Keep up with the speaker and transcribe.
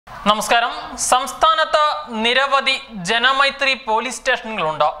നമസ്കാരം. സംസ്ഥാനത്ത് നിരവധി ജനമൈത്രി പോലീസ്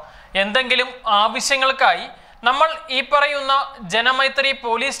സ്റ്റേഷനുകളുണ്ട്. എന്തെങ്കിലും ആവശ്യങ്ങൾക്കായി നമ്മൾ ഈ പറയുന്ന ജനമൈത്രി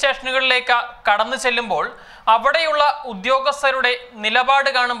പോലീസ് സ്റ്റേഷനുകളിലേക്ക് കടന്നു ചെല്ലുമ്പോൾ അവിടെയുള്ള ഉദ്യോഗസ്ഥരുടെ നിലപാട്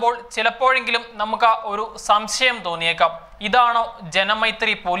കാണുമ്പോൾ ചിലപ്പോഴെങ്കിലും നമുക്ക് ഒരു സംശയം തോന്നിയേക്കാം, ഇതാണോ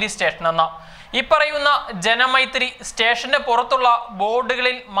ജനമൈത്രി പോലീസ് സ്റ്റേഷൻ എന്ന്. ഈ പറയുന്ന ജനമൈത്രി സ്റ്റേഷന് പുറത്തുള്ള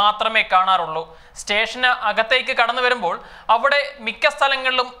ബോർഡുകളിൽ മാത്രമേ കാണാറുള്ളൂ. സ്റ്റേഷന് അകത്തേക്ക് കടന്നു വരുമ്പോൾ അവിടെ മിക്ക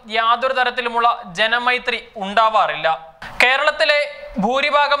സ്ഥലങ്ങളിലും യാതൊരു തരത്തിലുമുള്ള ജനമൈത്രി ഉണ്ടാവാറില്ല. കേരളത്തിലെ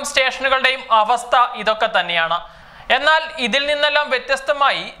ഭൂരിഭാഗം സ്റ്റേഷനുകളുടെയും അവസ്ഥ ഇതൊക്കെ തന്നെയാണ്. എന്നാൽ ഇതിൽ നിന്നെല്ലാം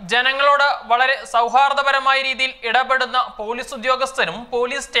വ്യത്യസ്തമായി ജനങ്ങളോട് വളരെ സൗഹാർദ്ദപരമായ രീതിയിൽ ഇടപെടുന്ന പോലീസ് ഉദ്യോഗസ്ഥരും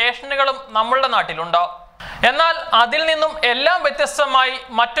പോലീസ് സ്റ്റേഷനുകളും നമ്മളുടെ നാട്ടിലുണ്ട്. എന്നാൽ അതിൽ നിന്നും എല്ലാം വ്യത്യസ്തമായി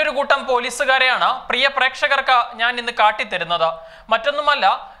മറ്റൊരു കൂട്ടം പോലീസുകാരെയാണ് പ്രിയ പ്രേക്ഷകർക്ക് ഞാൻ ഇന്ന് കാട്ടിത്തരുന്നത്. മറ്റൊന്നുമല്ല,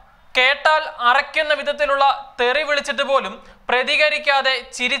 കേട്ടാൽ അറയ്ക്കുന്ന വിധത്തിലുള്ള തെറി വിളിച്ചിട്ട് പോലും പ്രതികരിക്കാതെ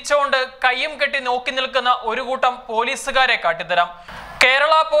ചിരിച്ചോണ്ട് കയ്യും കെട്ടി നോക്കി നിൽക്കുന്ന ഒരു കൂട്ടം പോലീസുകാരെ കാട്ടിത്തരാം.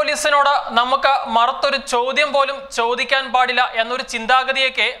 കേരള പോലീസിനോട് നമുക്ക് മറുത്തൊരു ചോദ്യം പോലും ചോദിക്കാൻ പാടില്ല എന്നൊരു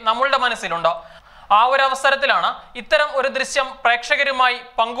ചിന്താഗതിയൊക്കെ നമ്മളുടെ മനസ്സിലുണ്ട്. ആ ഒരു അവസരത്തിലാണ് ഇത്തരം ഒരു ദൃശ്യം പ്രേക്ഷകരുമായി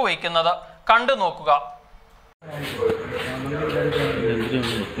പങ്കുവയ്ക്കുന്നത്. കണ്ടു നോക്കുക.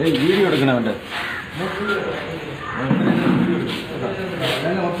 വീഡിയോ എടുക്കണവന്റെ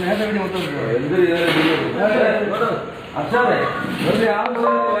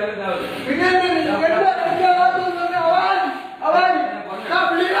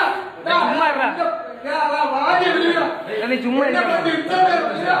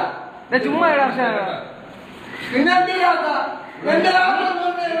ചുമ്മാ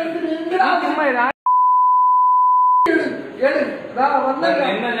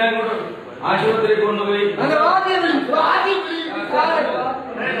ആശുപത്രി കൊണ്ടുപോയി ആശുപത്രി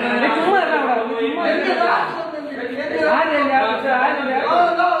കൊണ്ടുപോയി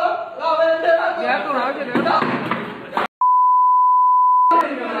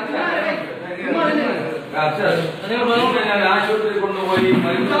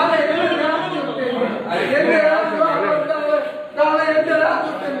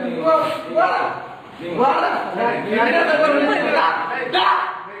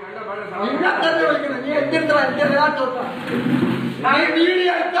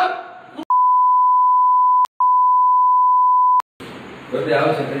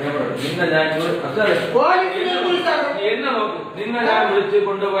നിന്നെ ഞാൻ വിളിച്ച്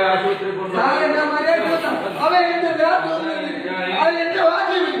കൊണ്ടുപോയി ആശുപത്രി കൊണ്ടുപോയി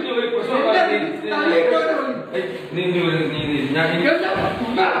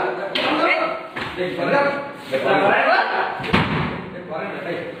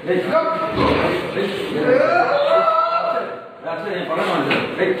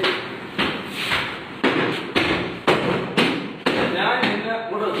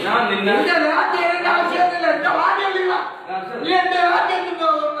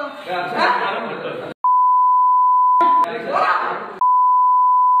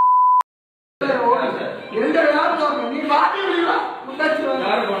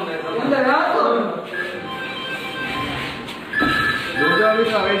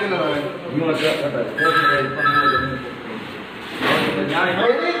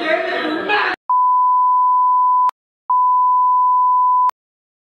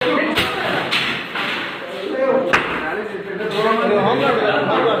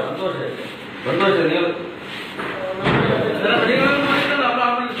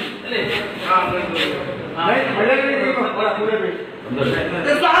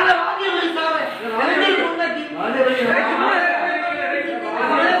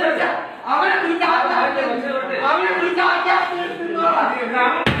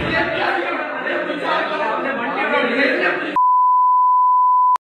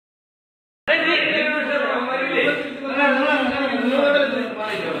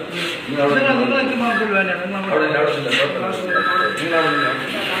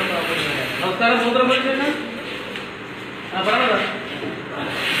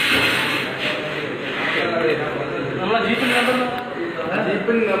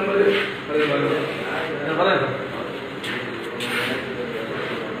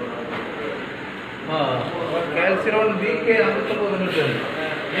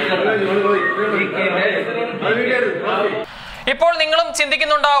ഇപ്പോൾ നിങ്ങളും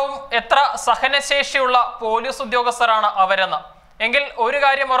ചിന്തിക്കുന്നുണ്ടാവും എത്ര സഹനശേഷിയുള്ള പോലീസ് ഉദ്യോഗസ്ഥരാണ് അവരെന്ന്. എങ്കിൽ ഒരു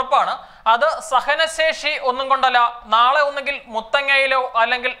കാര്യം ഉറപ്പാണ്, അത് സഹനശേഷി ഒന്നും കൊണ്ടല്ല, നാളെ ഒന്നുകിൽ മുത്തങ്ങയിലോ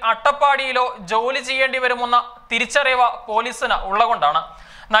അല്ലെങ്കിൽ അട്ടപ്പാടിയിലോ ജോലി ചെയ്യേണ്ടി വരുമെന്ന തിരിച്ചറിവ് പോലീസിന് ഉള്ളതുകൊണ്ടാണ്.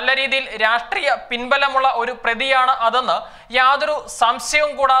 നല്ല രീതിയിൽ രാഷ്ട്രീയ പിൻബലമുള്ള ഒരു പ്രതിയാണ് അതെന്ന് യാതൊരു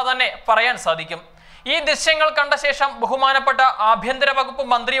സംശയവും കൂടാതെ തന്നെ പറയാൻ സാധിക്കും. ഈ ദൃശ്യങ്ങൾ കണ്ട ശേഷം ബഹുമാനപ്പെട്ട ആഭ്യന്തര വകുപ്പ്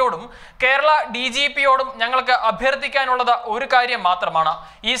മന്ത്രിയോടും കേരള DGPയോടും ഞങ്ങൾക്ക് അഭ്യർത്ഥിക്കാനുള്ളത് ഒരു കാര്യം മാത്രമാണ്.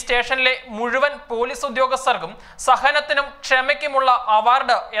 ഈ സ്റ്റേഷനിലെ മുഴുവൻ പോലീസ് ഉദ്യോഗസ്ഥർക്കും സഹനത്തിനും ക്ഷമയ്ക്കുമുള്ള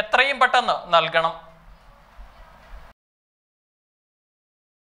അവാർഡ് എത്രയും പെട്ടെന്ന് നൽകണം.